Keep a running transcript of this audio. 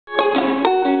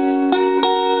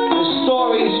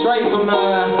straight from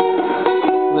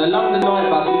the London night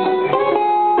buses.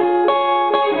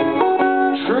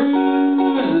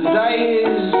 True as the day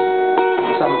is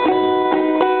something.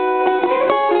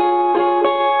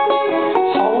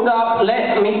 Hold up,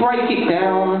 let me break it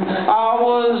down. I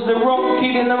was the wrong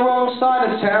kid in the wrong side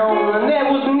of town, and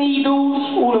there was needles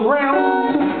all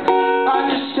around. I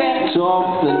just stepped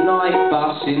off the night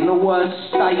bus in the worst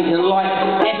state, and like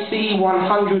SE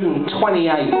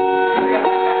 128.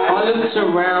 I looked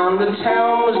around, the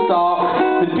town was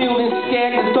dark, the building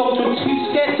scared, the dogs were too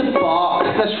scared to bark.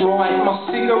 That's right, my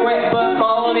cigarette burnt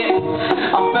my lip.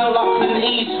 I felt like Clint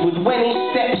Eastwood when he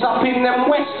steps up in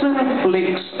them western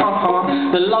flicks.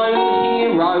 The lone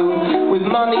hero, with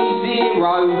money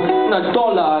zero, no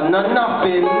dollar, no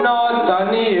nothing, no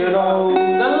dinero.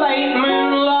 The late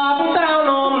moon laughed down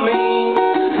on me,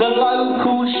 the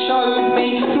locals showed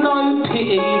me no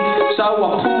pity, so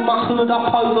I pulled my hood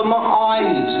up over my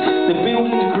eyes. The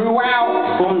buildings grew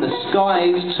out from the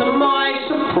skies. To my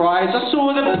surprise, I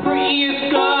saw the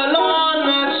prettiest girl on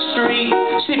the street,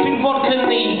 sipping vodka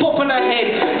neat, bopping her head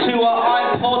to her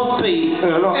iPod beat.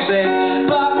 And I said,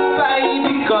 but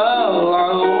baby girl,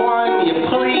 oh, won't you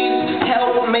please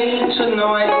help me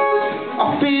tonight?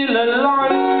 I feel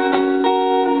alone,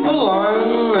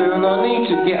 and I need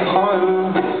to get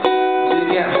home,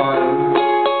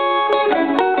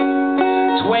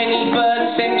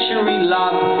 21st century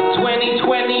love,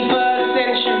 21st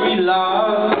century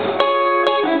love,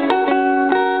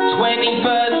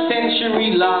 21st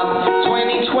century love,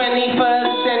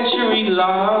 21st century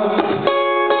love.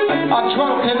 Our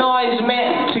drunken eyes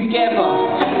met together.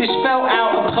 This felt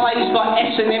out of place like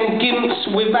S&M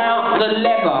gimps without the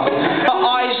leather. Her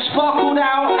eyes sparkled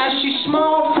out as she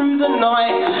smiled through the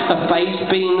night. Her face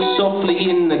beamed softly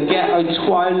in the ghetto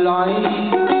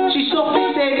twilight. She softly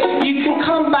said, you can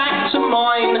come back to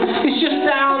mine. It's just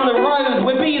down the road.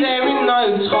 We'll be there in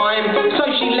no time. So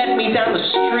she led me down the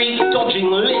street, dodging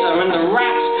litter and the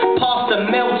rats, past the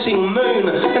melting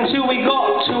moon, until we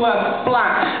got to her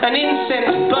flat. An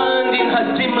incense burned in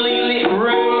her dimly lit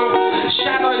room.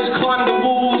 Shadows climbed the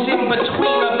walls in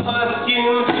between her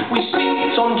perfume. We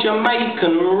sipped on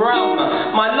Jamaican rum.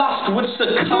 My lust would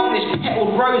succumb, this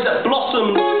petaled rose that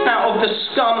blossomed out of the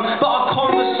scum. But our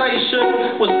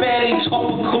conversation was barely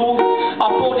topical.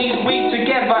 Our bodies weaved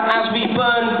together as we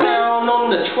burned down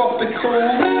on the tropical.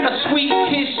 A sweet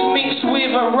kiss mixed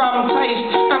with a rum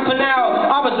taste, and for now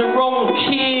I was the wrong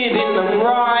kid in the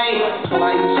right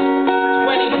place.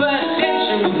 21st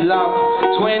century love,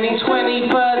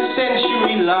 21st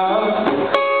century love,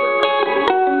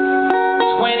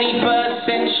 21st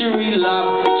century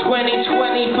love,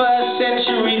 21st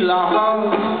century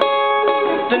love.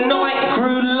 The night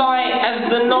grew light as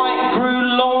the night grew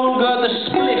longer. The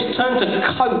spliffs turned to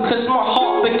coke as my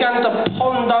heart began to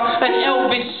ponder, and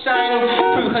Elvis sang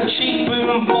through her cheap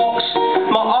boom box.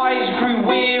 My eyes grew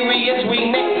weary as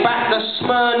we necked back the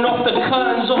Smirnoff. The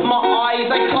curtains of my eyes,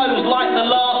 they closed like the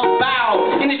last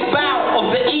bow. In this bout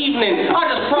of the evening, I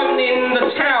just thrown in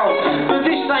the towel. But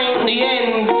this ain't the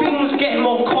end, things get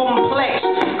more complex,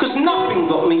 cause nothing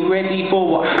got me ready for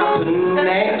what happened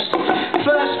next.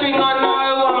 First thing I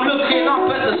know, I'm looking up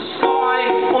at the sky,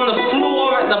 on the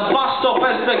floor at the bus stop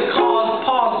as the cars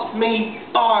passed me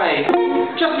by.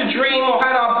 Just a dream, or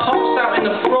had I passed out in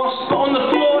the frost? But on the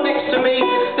floor next to me,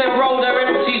 there rolled her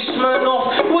empty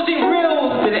Smirnoff. Was it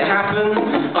real? Did it happen?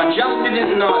 I just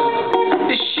didn't know.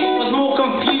 This shit was more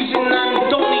confusing than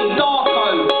Donnie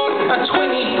Darko. A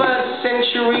 21st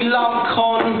century love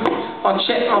con. I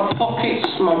checked my pockets,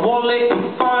 my wallet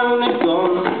and phone had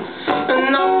gone,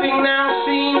 and nothing now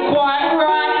seemed quite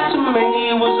right to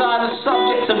me. Was I the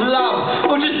subject of love,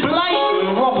 or just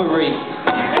blatant robbery?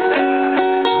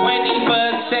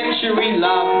 21st century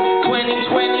love,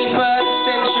 21st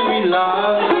century love.